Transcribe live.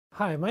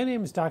Hi, my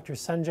name is Dr.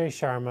 Sanjay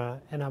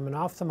Sharma, and I'm an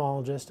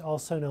ophthalmologist,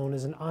 also known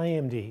as an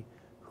IMD,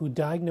 who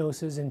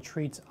diagnoses and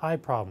treats eye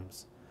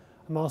problems.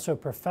 I'm also a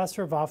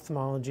professor of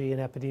ophthalmology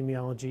and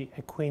epidemiology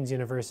at Queen's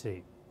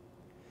University.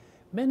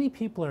 Many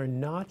people are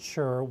not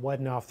sure what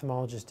an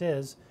ophthalmologist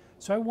is,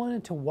 so I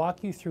wanted to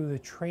walk you through the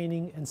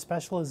training and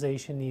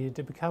specialization needed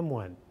to become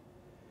one.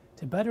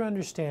 To better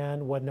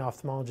understand what an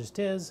ophthalmologist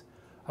is,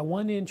 I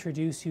want to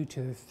introduce you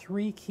to the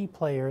three key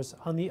players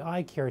on the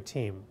eye care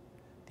team: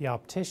 the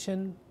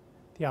optician,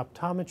 the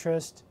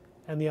optometrist,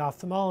 and the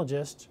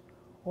ophthalmologist,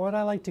 or what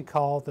I like to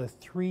call the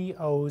 3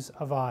 O's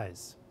of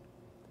eyes.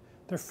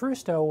 The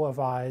first O of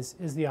eyes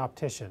is the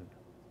optician.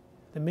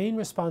 The main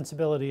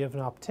responsibility of an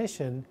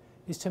optician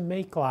is to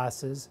make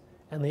glasses,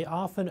 and they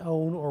often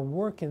own or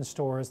work in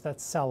stores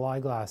that sell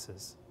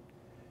eyeglasses.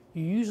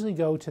 You usually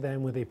go to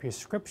them with a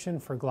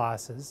prescription for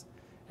glasses,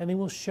 and they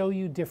will show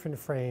you different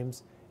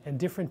frames and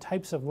different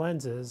types of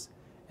lenses,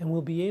 and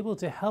will be able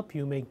to help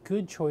you make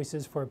good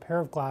choices for a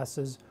pair of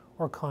glasses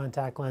or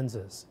contact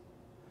lenses.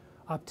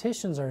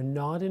 Opticians are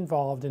not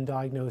involved in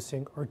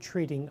diagnosing or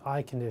treating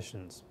eye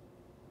conditions.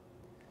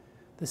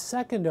 The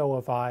second O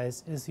of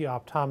eyes is the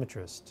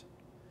optometrist.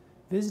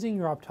 Visiting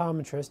your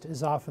optometrist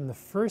is often the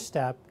first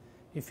step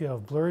if you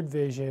have blurred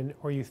vision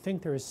or you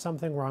think there is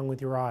something wrong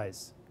with your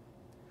eyes.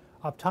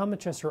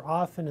 Optometrists are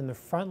often in the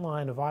front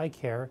line of eye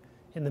care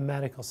in the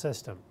medical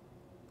system.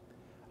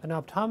 An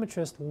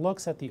optometrist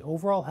looks at the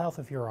overall health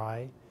of your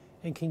eye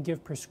and can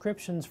give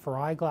prescriptions for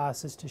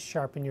eyeglasses to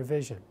sharpen your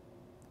vision.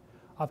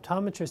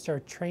 Optometrists are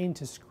trained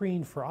to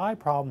screen for eye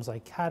problems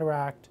like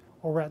cataract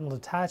or retinal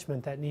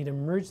detachment that need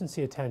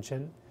emergency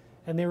attention,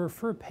 and they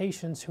refer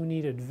patients who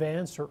need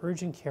advanced or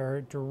urgent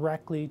care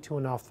directly to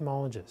an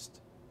ophthalmologist.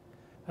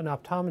 An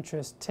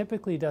optometrist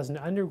typically does an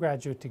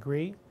undergraduate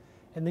degree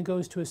and then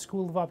goes to a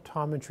school of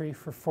optometry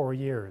for 4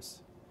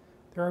 years.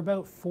 There are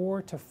about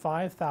 4,000 to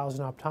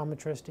 5,000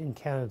 optometrists in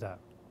Canada.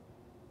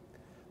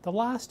 The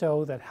last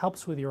O that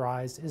helps with your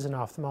eyes is an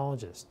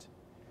ophthalmologist.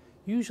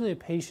 Usually a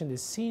patient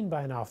is seen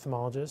by an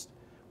ophthalmologist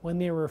when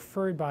they are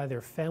referred by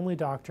their family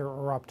doctor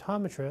or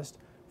optometrist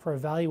for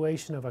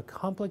evaluation of a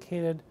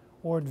complicated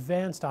or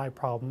advanced eye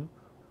problem,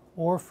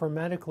 or for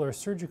medical or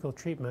surgical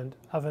treatment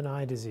of an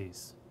eye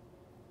disease.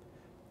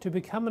 To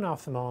become an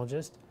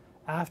ophthalmologist,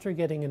 after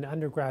getting an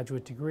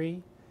undergraduate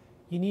degree,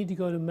 you need to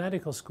go to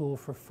medical school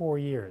for 4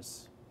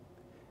 years.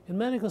 In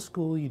medical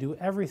school, you do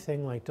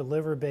everything like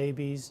deliver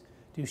babies,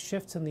 do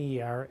shifts in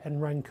the ER,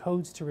 and run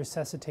codes to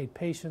resuscitate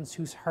patients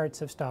whose hearts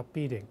have stopped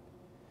beating.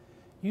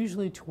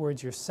 Usually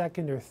towards your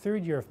second or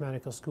third year of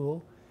medical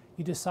school,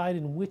 you decide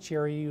in which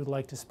area you would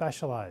like to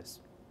specialize.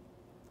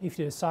 If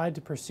you decide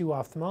to pursue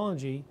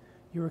ophthalmology,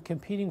 you are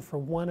competing for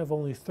one of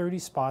only 30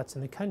 spots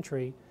in the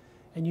country,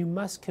 and you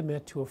must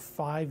commit to a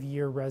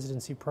 5-year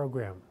residency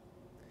program.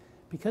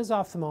 Because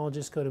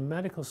ophthalmologists go to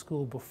medical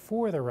school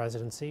before their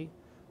residency,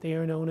 they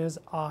are known as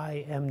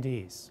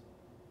IMDs.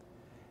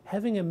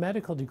 Having a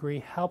medical degree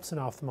helps an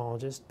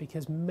ophthalmologist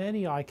because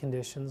many eye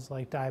conditions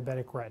like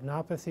diabetic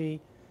retinopathy,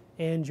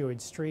 angioid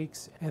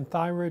streaks, and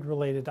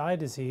thyroid-related eye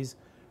disease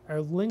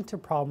are linked to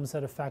problems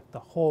that affect the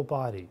whole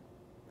body.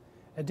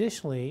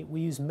 Additionally,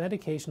 we use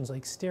medications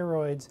like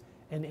steroids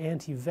and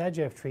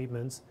anti-VEGF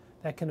treatments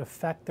that can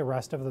affect the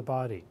rest of the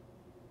body.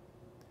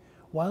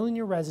 While in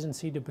your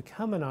residency to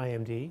become an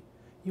IMD,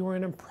 you are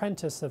an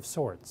apprentice of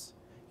sorts.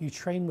 You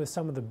train with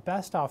some of the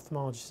best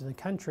ophthalmologists in the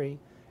country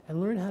and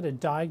learn how to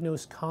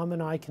diagnose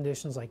common eye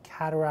conditions like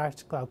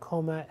cataract,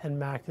 glaucoma, and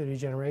macular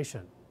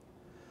degeneration.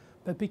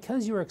 But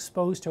because you are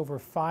exposed to over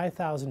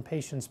 5,000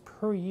 patients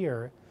per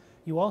year,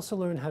 you also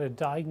learn how to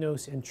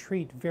diagnose and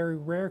treat very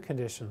rare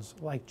conditions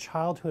like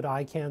childhood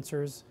eye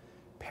cancers,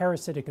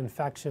 parasitic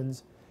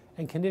infections,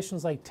 and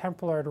conditions like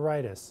temporal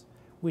arteritis,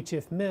 which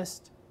if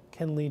missed,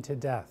 can lead to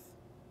death.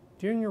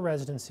 During your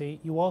residency,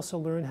 you also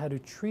learn how to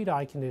treat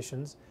eye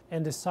conditions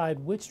and decide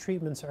which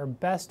treatments are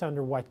best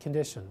under what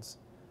conditions.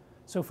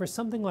 So for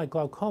something like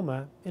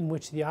glaucoma, in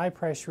which the eye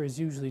pressure is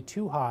usually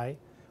too high,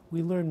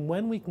 we learn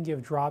when we can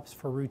give drops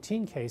for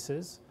routine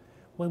cases,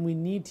 when we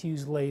need to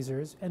use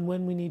lasers, and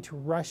when we need to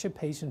rush a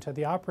patient to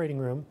the operating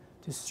room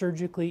to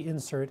surgically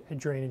insert a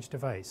drainage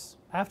device.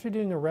 After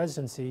doing a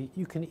residency,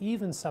 you can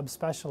even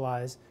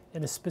subspecialize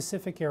in a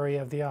specific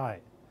area of the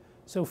eye.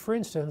 So for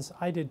instance,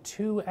 I did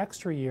 2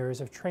 extra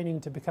years of training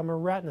to become a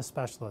retina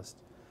specialist.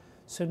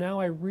 So now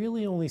I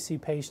really only see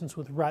patients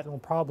with retinal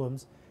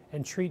problems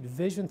and treat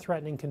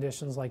vision-threatening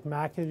conditions like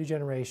macular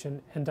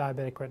degeneration and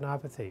diabetic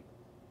retinopathy.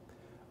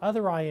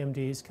 Other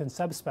IMDs can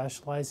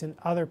subspecialize in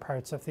other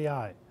parts of the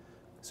eye.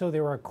 So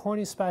there are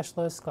cornea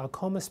specialists,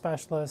 glaucoma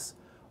specialists,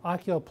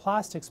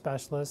 oculoplastic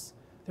specialists.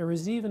 There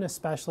is even a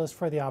specialist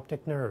for the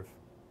optic nerve.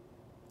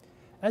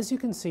 As you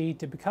can see,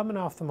 to become an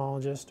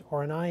ophthalmologist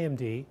or an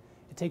IMD,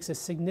 it takes a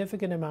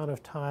significant amount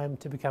of time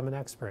to become an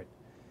expert.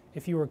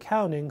 If you were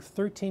counting,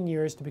 13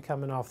 years to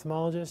become an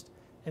ophthalmologist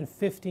and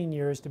 15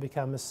 years to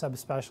become a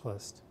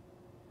subspecialist.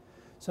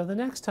 So the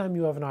next time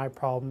you have an eye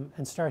problem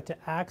and start to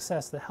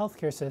access the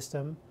healthcare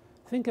system,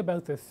 think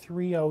about the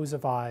 3 O's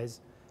of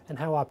eyes and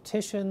how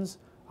opticians,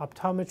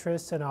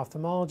 Optometrists and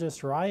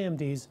ophthalmologists, or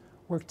IMDs,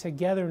 work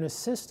together in a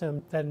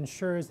system that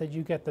ensures that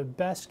you get the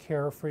best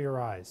care for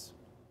your eyes.